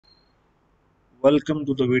Welcome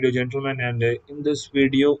to the video, gentlemen, and in this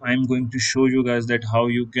video I'm going to show you guys that how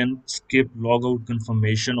you can skip logout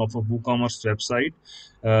confirmation of a WooCommerce website.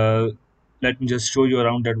 Let me just show you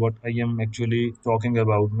around that what I am actually talking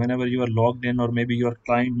about. Whenever you are logged in, or maybe your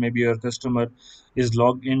client, maybe your customer is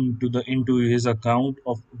logged into his account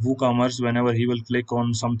of WooCommerce, whenever he will click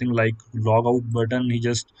on something like logout button, he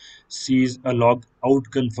just sees a log out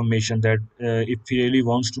confirmation that if he really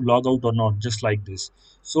wants to log out or not, just like this.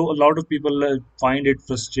 So a lot of people find it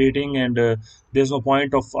frustrating, and there's no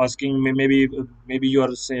point of asking. Maybe you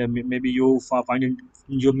are say, maybe you find it,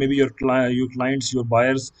 maybe your clients, your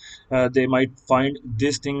buyers, they might find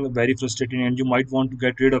this thing very frustrating, and you might want to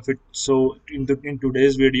get rid of it. So in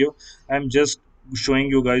today's video, I'm just showing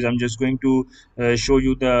you guys. I'm just going to show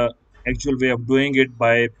you the actual way of doing it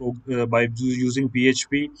by using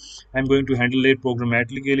PHP. I'm going to handle it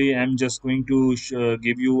programmatically. I'm just going to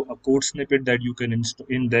give you a code snippet that you can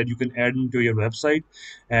that you can add into your website,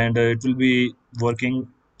 and it will be working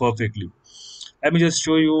perfectly. Let me just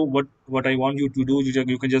show you what I want you to do.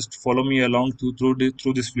 You can just follow me along through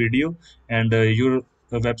this video, and your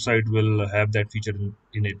website will have that feature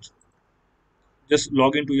in it. Just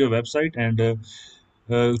log into your website and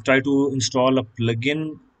try to install a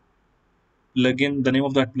plugin. The name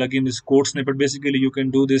of that plugin is code snippet. Basically, you can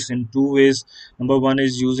do this in two ways. Number one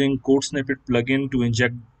is using code snippet plugin to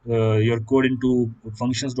inject your code into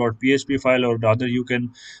functions.php file, or rather you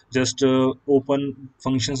can just open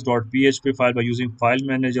functions.php file by using file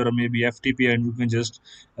manager or maybe ftp, and you can just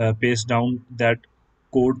paste down that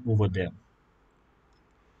code over there.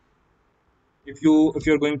 If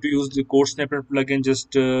you're going to use the code snippet plugin,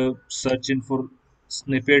 just search in for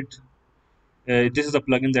snippet. This is a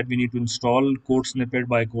plugin that we need to install, Code Snippet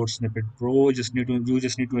by Code Snippet Pro. You just need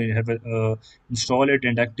to have install it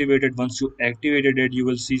and activate it. Once you activated it, you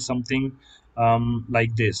will see something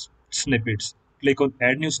like this: snippets. Click on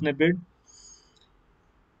Add New Snippet,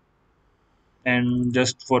 and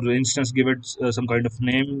just for the instance, give it some kind of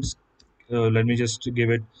names. Let me just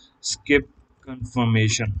give it Skip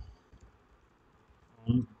Confirmation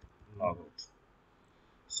on Logout.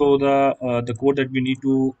 So the code that we need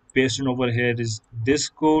to paste in over here is this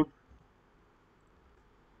code.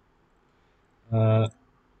 Uh,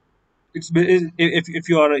 if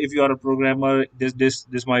you are a programmer, this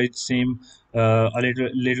might seem a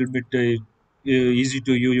little bit easy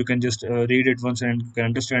to you. You can just read it once and you can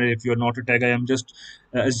understand it. If you are not a tech guy, I'm just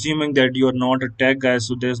assuming that you are not a tech guy,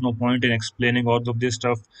 so there's no point in explaining all of this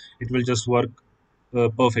stuff. It will just work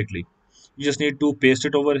perfectly. You just need to paste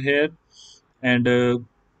it over here, and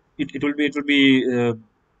it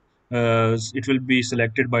will be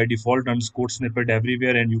selected by default on code snippet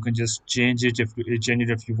everywhere, and you can just change it if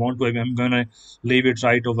you want to. I'm gonna leave it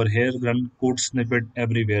right over here, run code snippet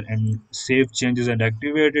everywhere, and save changes and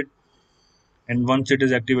activate it. And once it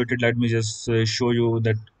is activated, let me just show you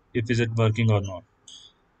that if is it working or not.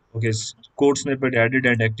 Okay, code snippet added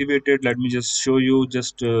and activated. Let me just show you,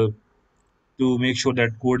 just to make sure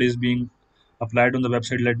that code is being applied on the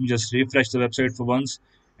website. Let me just refresh the website for once,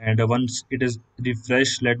 and once it is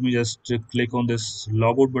refreshed, let me just click on this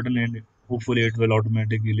logout button, and hopefully it will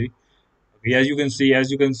automatically. Okay, as you can see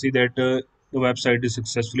that the website is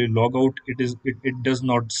successfully logged out. It does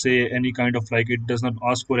not say any kind of, like, it does not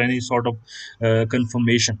ask for any sort of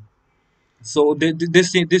confirmation. So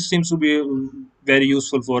this seems to be very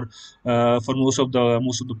useful for most of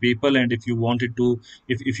the people. And if you wanted to,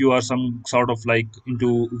 if you are some sort of like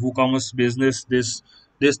into WooCommerce business, this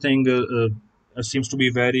thing seems to be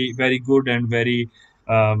very very good and very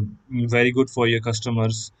good for your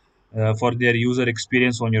customers, for their user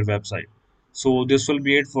experience on your website. So this will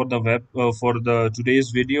be it for the for the today's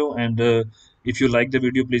video. And if you like the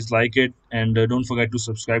video, please like it, and don't forget to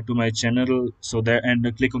subscribe to my channel, so that,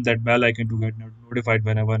 and click on that bell icon to get notified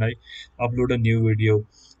whenever I upload a new video.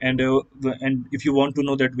 And if you want to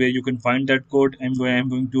know that where you can find that code, I'm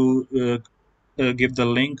going to give the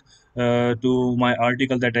link to my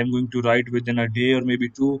article that I'm going to write within a day or maybe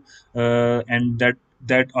two, and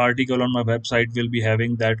that article on my website will be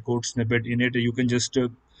having that code snippet in it. You can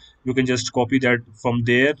just copy that from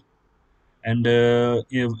there. And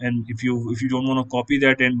if you don't want to copy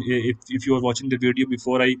that, and if you are watching the video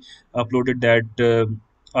before I uploaded that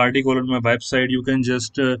article on my website, you can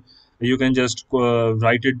just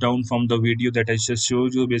write it down from the video that I just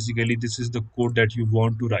showed you. Basically, this is the code that you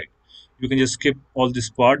want to write. You can just skip all this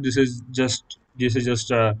part. This is just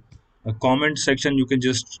a comment section. You can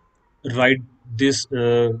just write this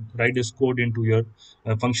code into your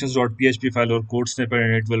functions.php file or code snippet,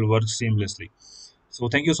 and it will work seamlessly. So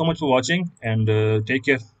thank you so much for watching, and take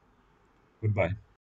care. Goodbye.